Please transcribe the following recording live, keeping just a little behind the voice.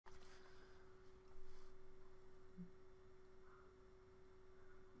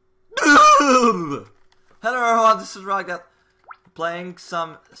this is rockdet playing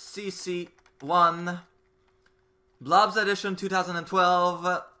some CC1 Blobs edition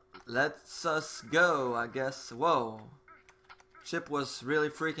 2012. Let's us go, I guess. Whoa. Chip was really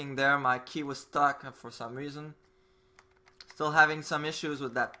freaking there. My key was stuck for some reason. Still having some issues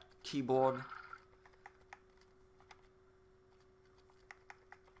with that keyboard.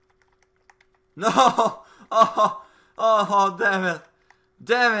 No! Oh, damn it.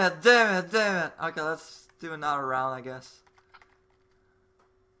 Damn it. Okay, let's do another round, I guess.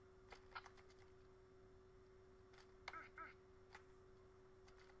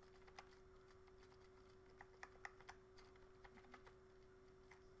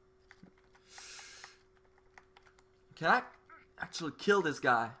 Can I actually kill this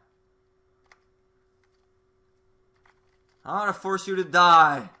guy? I want to force you to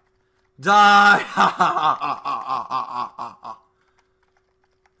die. Die!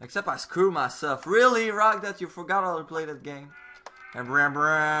 Except I screw myself. Really, rockdet, you forgot how to play that game. And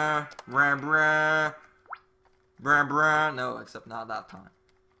no, except not that time.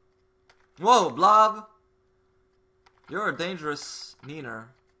 Whoa, Blob! You're a dangerous meaner.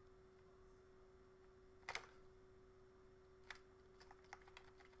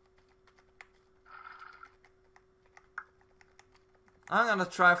 I'm gonna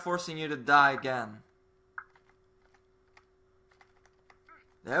try forcing you to die again.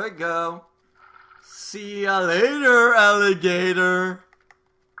 There we go. See ya later, alligator.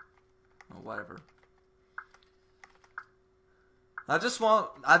 Or whatever. I just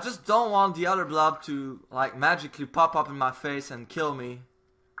don't want the other blob to like magically pop up in my face and kill me.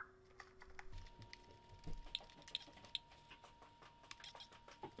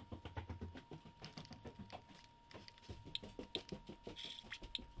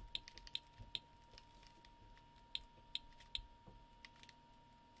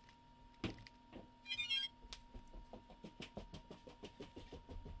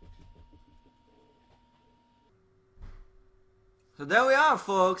 So there we are,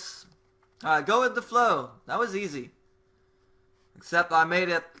 folks. Alright, go with the flow. That was easy. Except I made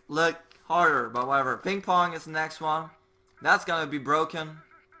it look harder, but whatever. Ping pong is the next one. That's gonna be broken.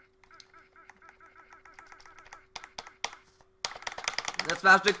 Let's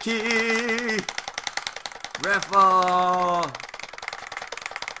smash the key! Riffle!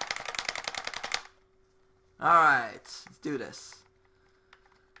 Alright, let's do this.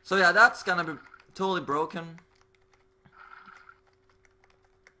 So yeah, that's gonna be totally broken.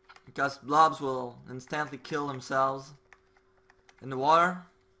 Because blobs will instantly kill themselves in the water.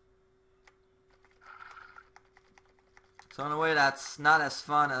 So in a way that's not as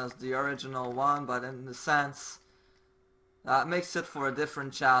fun as the original one, but in the sense that makes it for a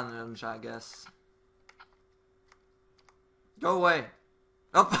different challenge, I guess. Go away.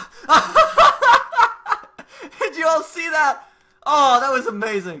 Oh. Did you all see that? Oh, that was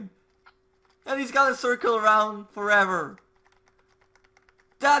amazing. And he's gonna circle around forever.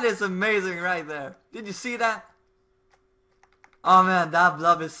 That is amazing right there. Did you see that? Oh man, that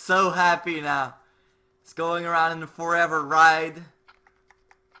blob is so happy now. It's going around in a forever ride.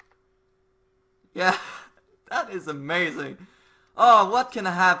 Yeah, that is amazing. Oh, what can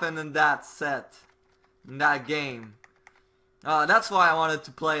happen in that set? In that game? Oh, that's why I wanted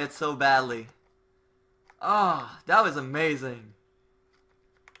to play it so badly. Oh, that was amazing.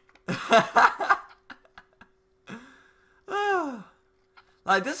 Oh.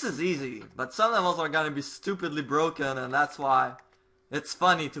 Like, this is easy, but some levels are gonna be stupidly broken, and that's why it's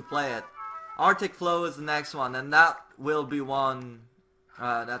funny to play it. Arctic Flow is the next one, and that will be one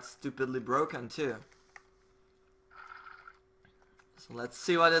that's stupidly broken too. So let's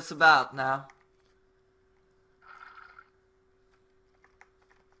see what it's about now.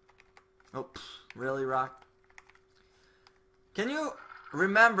 Oh, really, Rock? Can you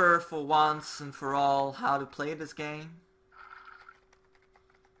remember for once and for all how to play this game?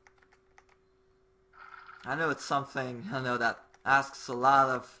 I know it's something, I know, that asks a lot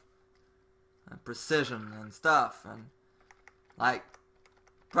of precision and stuff, and like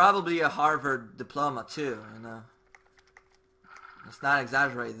probably a Harvard diploma too, you know. Let's not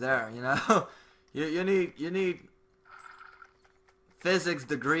exaggerate there, you know. you need physics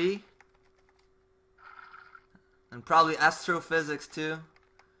degree and probably astrophysics too.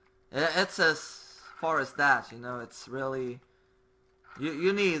 It's as far as that, you know. It's really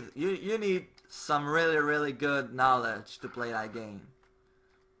you need some really good knowledge to play that game.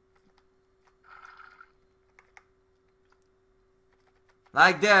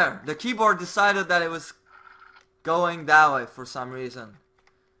 Like there, the keyboard decided that it was going that way for some reason.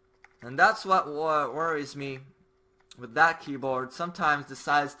 And that's what worries me with that keyboard. Sometimes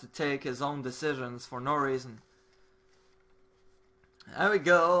decides to take his own decisions for no reason. And we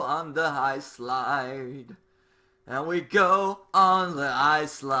go on the ice slide. And we go on the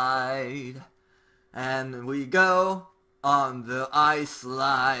ice slide. And we go on the ice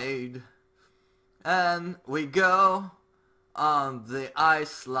slide. And we go on the ice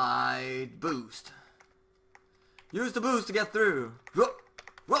slide. Boost. Use the boost to get through. Whoa,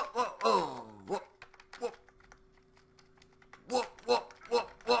 whoa, whoa, whoa, whoa, whoa, whoa, whoa, whoa,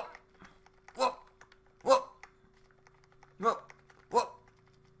 whoa, whoa, whoa, whoa, whoa,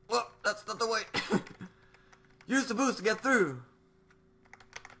 whoa. That's not the way. Use the boost to get through.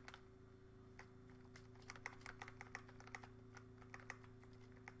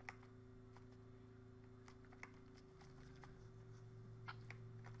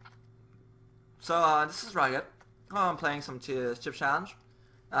 So this is rockdet. I'm playing some chip challenge.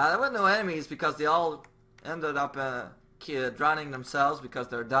 There were no enemies because they all ended up drowning themselves because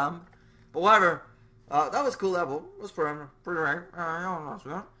they're dumb. But whatever. That was a cool level. It was pretty right.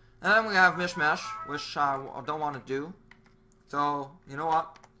 And then we have Mishmash, which I don't want to do. So, you know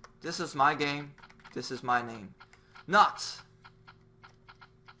what? This is my game. This is my name. Nuts!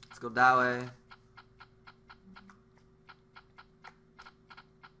 Let's go that way.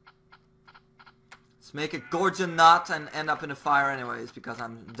 Let's make a Gorgon knot and end up in the fire anyways because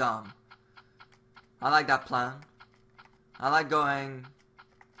I'm dumb. I like that plan. I like going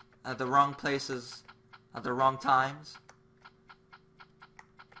at the wrong places at the wrong times.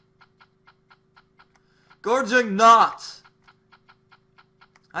 Gorgon knot!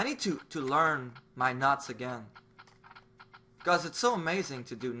 I need to learn my knots again. Because it's so amazing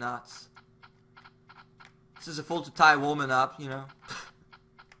to do knots. This is a fool to tie a woman up, you know.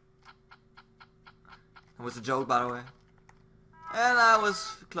 That was a joke, by the way. And I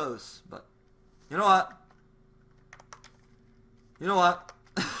was close, but you know what? You know what?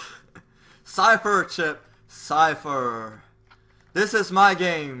 Cypher, Chip. Cypher. This is my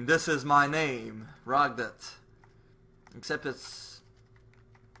game. This is my name. rockdet. Except it's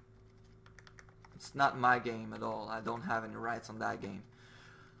not my game at all. I don't have any rights on that game.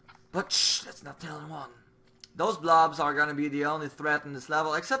 But shh, let's not tell anyone. Those blobs are gonna be the only threat in this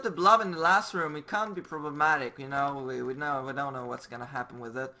level. Except the blob in the last room, it can't be problematic. You know, we don't know what's gonna happen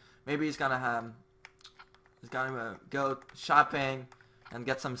with it. Maybe he's gonna go shopping and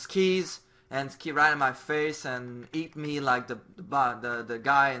get some skis and ski right in my face and eat me like the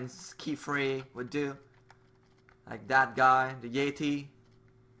guy in Ski Free would do. Like that guy, the Yeti.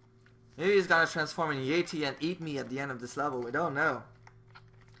 Maybe he's gonna transform in Yeti and eat me at the end of this level. We don't know.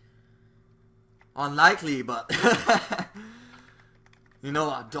 Unlikely, but you know,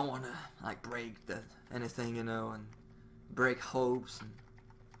 I don't wanna like break anything, you know, and break hopes.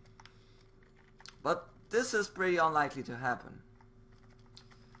 But this is pretty unlikely to happen.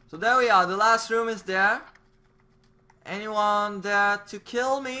 So there we are. The last room is there. Anyone there to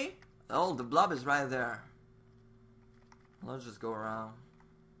kill me? Oh, the blob is right there. Let's just go around.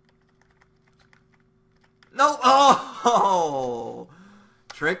 No! Oh!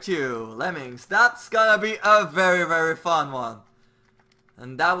 Tricked you, Lemmings. That's gonna be a very, very fun one.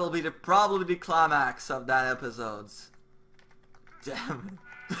 And that will be probably the climax of that episode. Damn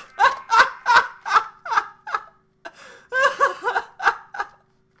it.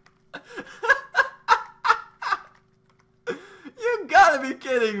 You gotta be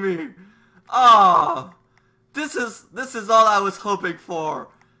kidding me. Oh, this is all I was hoping for,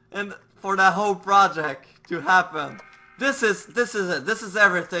 and for that whole project to happen. This is it. This is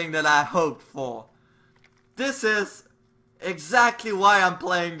everything that I hoped for. This is exactly why I'm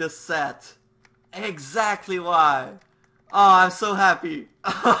playing this set. Exactly why. Oh, I'm so happy.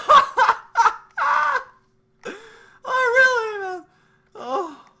 Oh, really, man?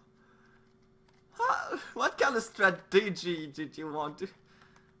 Oh. What kind of strategy did you want to...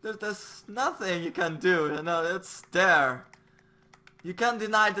 There's nothing you can do, you know, it's there. You can't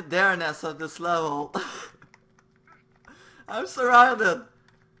deny the dareness of this level. I'm surrounded.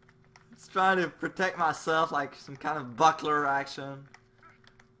 Just trying to protect myself like some kind of buckler action.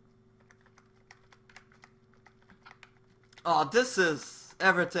 Oh, this is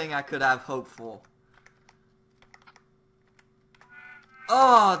everything I could have hoped for.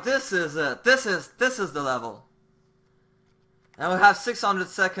 Oh, this is it. This is the level. And we have 600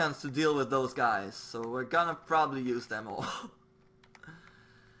 seconds to deal with those guys, so we're gonna probably use them all.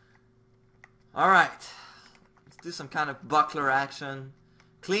 Alright. Let's do some kind of buckler action.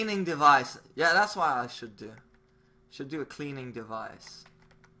 Cleaning device. Yeah, that's what I should do. Should do a cleaning device.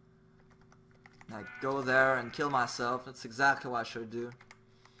 Like, go there and kill myself. That's exactly what I should do.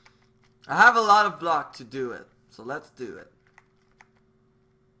 I have a lot of block to do it, so let's do it.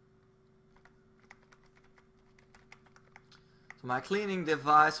 So my cleaning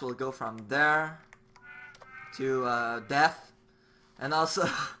device will go from there to death. And also,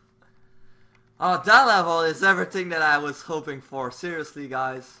 oh, that level is everything that I was hoping for. Seriously,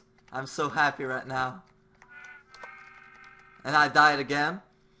 guys. I'm so happy right now. And I died again.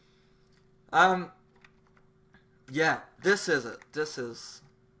 Yeah, this is it. This is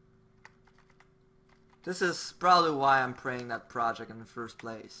probably why I'm praying that project in the first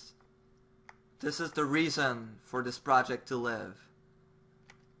place. This is the reason for this project to live.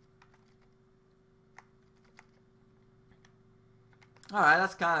 Alright,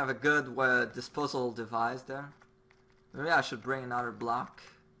 that's kind of a good disposal device there. Maybe I should bring another block.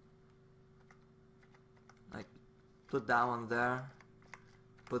 Like, put that one there.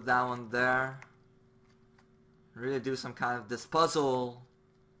 Put that one there. Really do some kind of disposal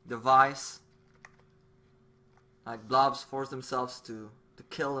device. Like blobs force themselves to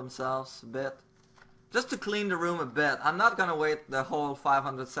kill themselves a bit. Just to clean the room a bit. I'm not gonna wait the whole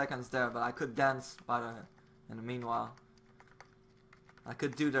 500 seconds there, but I could dance in the meanwhile. I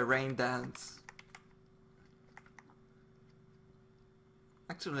could do the rain dance.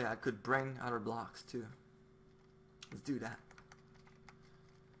 Actually, I could bring other blocks too. Let's do that.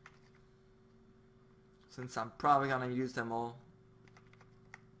 Since I'm probably gonna use them all.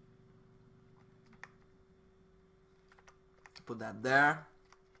 Put that there.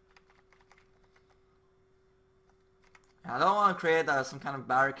 I don't want to create some kind of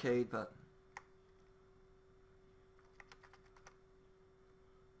barricade, but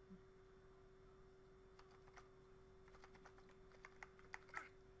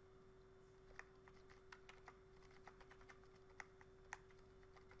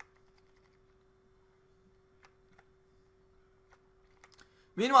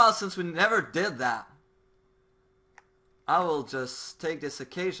meanwhile, since we never did that, I will just take this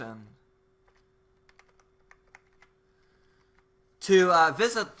occasion to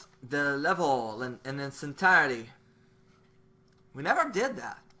visit the level in its entirety. We never did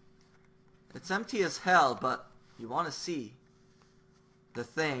that. It's empty as hell, but you want to see the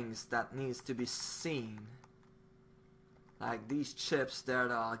things that needs to be seen. Like these chips there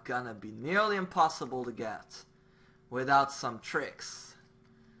that are gonna be nearly impossible to get without some tricks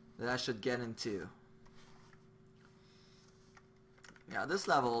that I should get into. Yeah, this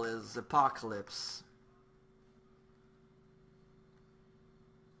level is Apocalypse.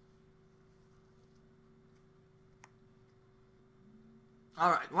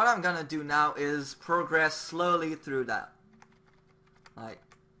 Alright, what I'm gonna do now is progress slowly through that. Like,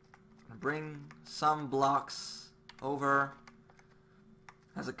 bring some blocks over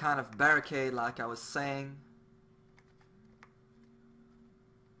as a kind of barricade, like I was saying.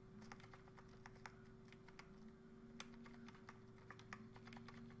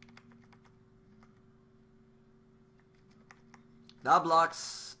 That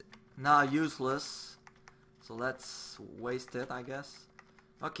block's now useless, so let's waste it, I guess.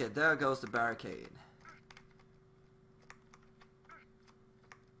 Okay, there goes the barricade.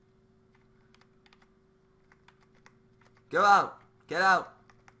 Go out! Get out!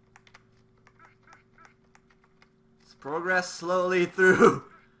 Let's progress slowly through.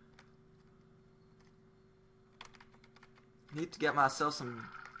 Need to get myself some,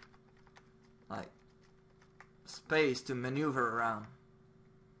 like, space to maneuver around.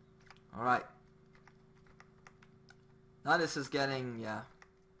 Alright. Now this is getting, yeah,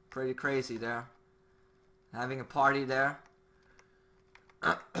 pretty crazy there. Having a party there.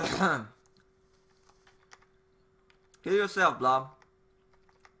 Kill yourself, Blob.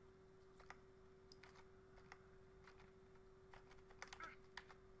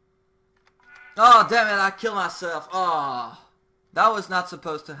 Oh, damn it, I killed myself. Oh, that was not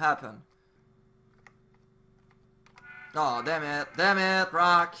supposed to happen. Oh, damn it,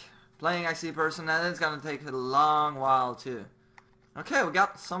 Rock. Playing XC person, and it's gonna take a long while too. Okay, we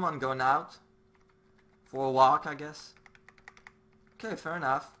got someone going out for a walk, I guess. Okay, fair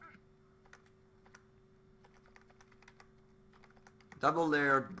enough. Double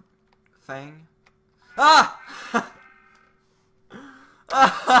layered thing. Ah!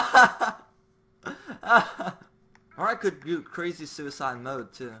 Or I could do crazy suicide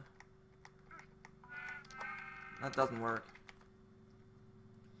mode too. That doesn't work.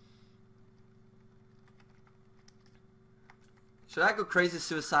 Should I go crazy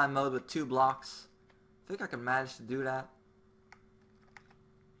suicide mode with 2 blocks? I think I can manage to do that.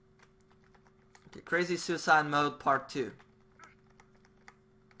 Okay, crazy suicide mode part 2.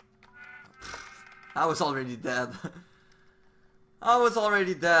 I was already dead. I was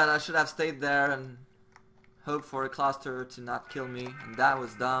already dead. I should have stayed there and hoped for a cluster to not kill me, and that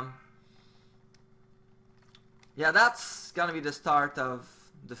was dumb. Yeah, that's gonna be the start of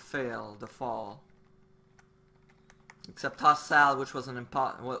the fall. Except Tossal, which was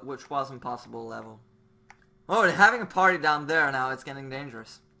impossible level. Oh, they're having a party down there now. It's getting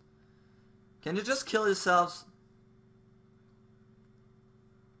dangerous. Can you just kill yourselves?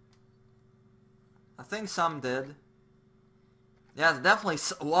 I think some did. Yeah, definitely.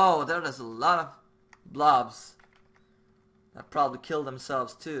 Whoa, there's a lot of blobs that probably killed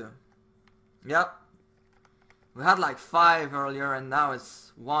themselves too. Yep. We had like 5 earlier and now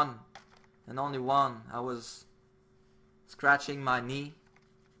it's 1. And only 1. I was scratching my knee.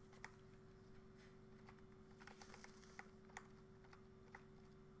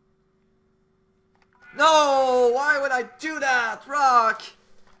 No! Why would I do that, Rock?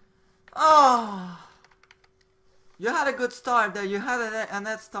 Oh! You had a good start there. You had a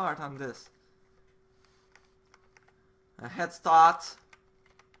head start on this. A head start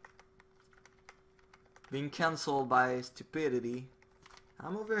being cancelled by stupidity.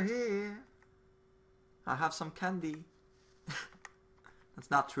 I'm over here. I have some candy. That's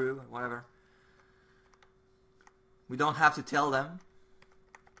not true. Whatever. We don't have to tell them.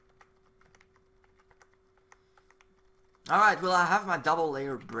 Alright, will I have my double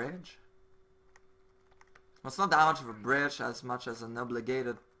layer bridge? Well, it's not that much of a bridge as much as an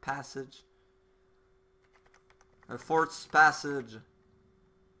obligated passage. A forced passage.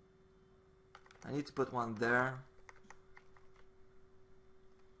 I need to put one there.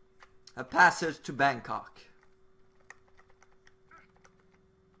 A passage to Bangkok.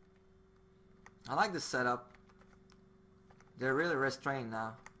 I like this setup. They're really restrained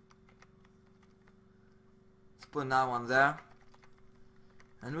now. Let's put another one there.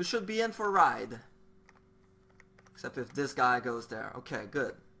 And we should be in for a ride. Except if this guy goes there. Okay,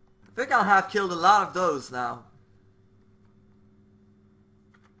 good. I think I'll have killed a lot of those now.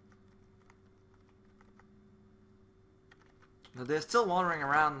 But they're still wandering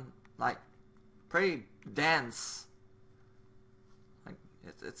around like pretty dense. Like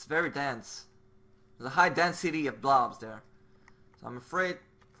it's very dense. There's a high density of blobs there. So I'm afraid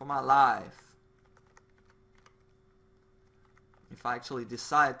for my life. If I actually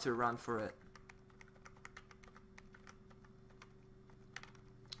decide to run for it.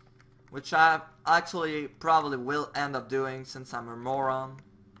 Which I actually probably will end up doing since I'm a moron.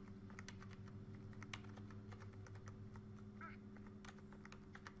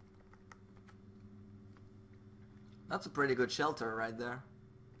 That's a pretty good shelter right there.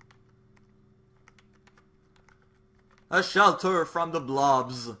 A shelter from the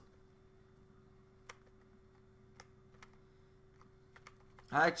blobs.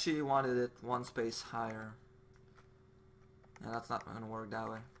 I actually wanted it 1 space higher. Yeah, that's not gonna work that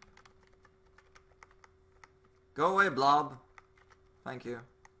way. Go away, blob. Thank you.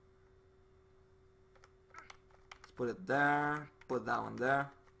 Let's put it there. Put that one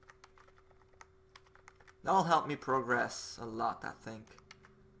there. That'll help me progress a lot, I think.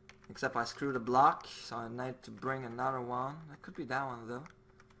 Except I screwed a block, so I need to bring another one. That could be that one, though.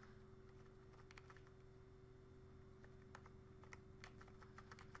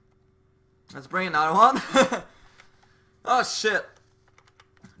 Let's bring another one. Oh, shit.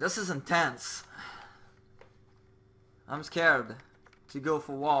 This is intense. I'm scared to go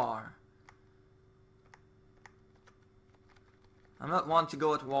for war. I'm not one to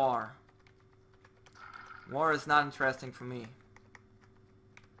go at war. War is not interesting for me.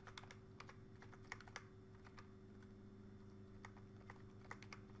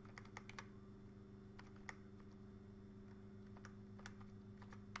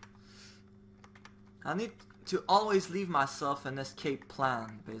 I need to always leave myself an escape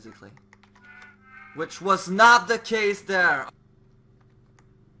plan, basically. Which was not the case there.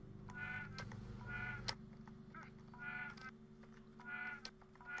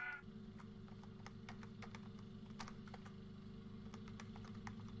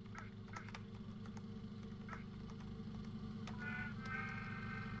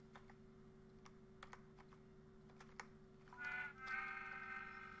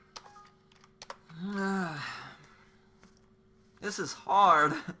 This is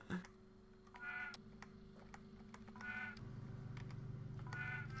hard.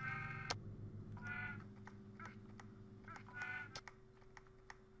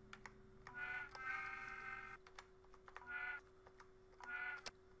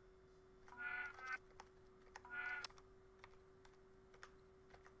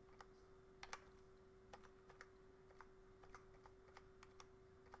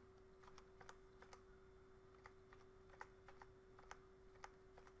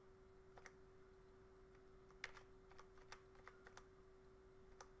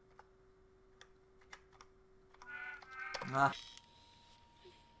 Ah.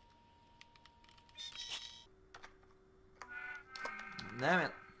 Damn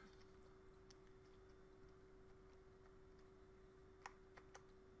it.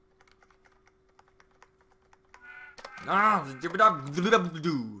 Ah, that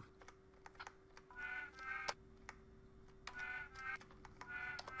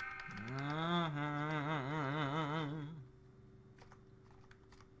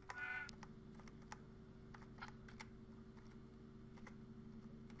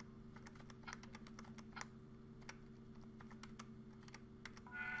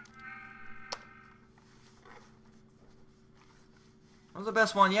was the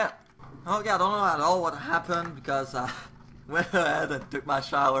best one yet. Okay, I don't know at all what happened because I went ahead and took my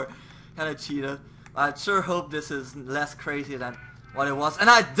shower. Kind of cheated. I sure hope this is less crazy than what it was. And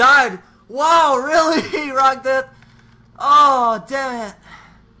I died! Wow, really? rockdet? Oh, damn it.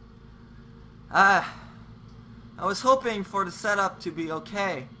 I was hoping for the setup to be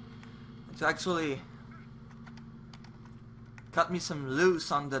okay. To actually cut me some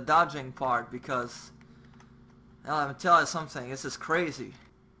loose on the dodging part because... Well, I'm gonna tell you something, this is crazy.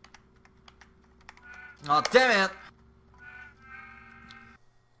 Oh, damn it!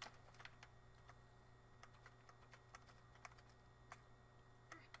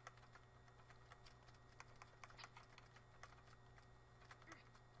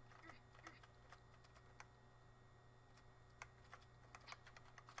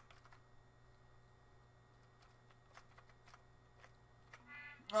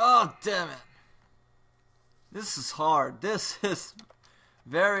 Oh, damn it. This is hard. This is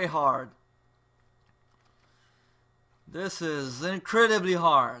very hard. This is incredibly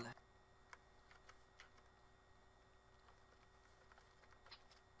hard.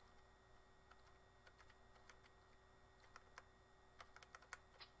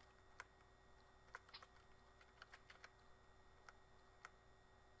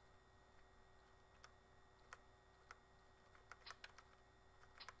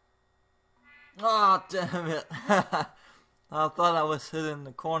 Oh, damn it. I thought I was hidden in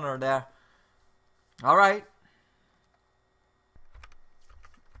the corner there. Alright.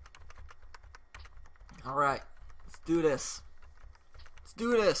 Alright. Let's do this. Let's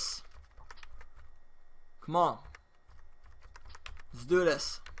do this. Come on. Let's do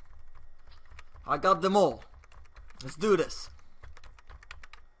this. I got them all. Let's do this.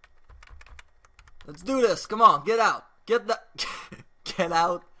 Let's do this. Come on. Get out. Get the... Get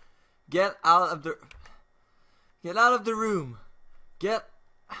out. Get out of the... Get out of the room. Get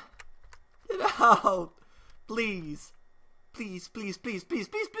out. Please. Please, please, please, please,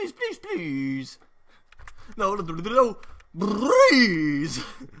 please, please, please, please. No, no, no, no. Please.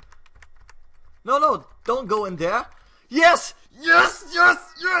 No, no. Don't go in there. Yes. Yes,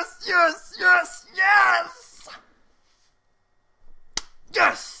 yes, yes, yes, yes, yes.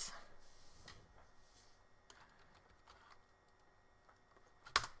 Yes.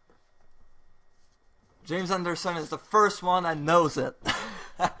 James Anderson is the first one that knows it.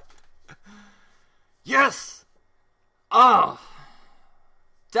 Yes! Oh!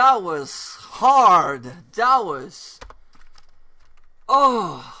 That was hard. That was...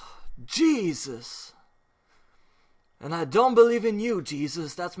 Oh! Jesus! And I don't believe in you,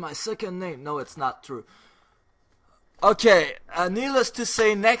 Jesus. That's my second name. No, it's not true. Okay, needless to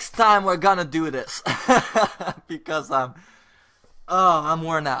say, next time we're gonna do this. Because I'm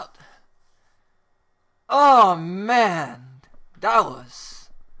worn out. Oh, man. That was...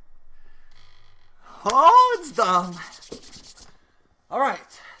 Oh, it's done.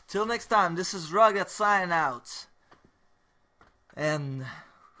 Alright. Till next time, this is rockdet signing out. And...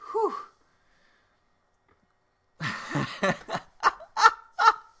 Whew.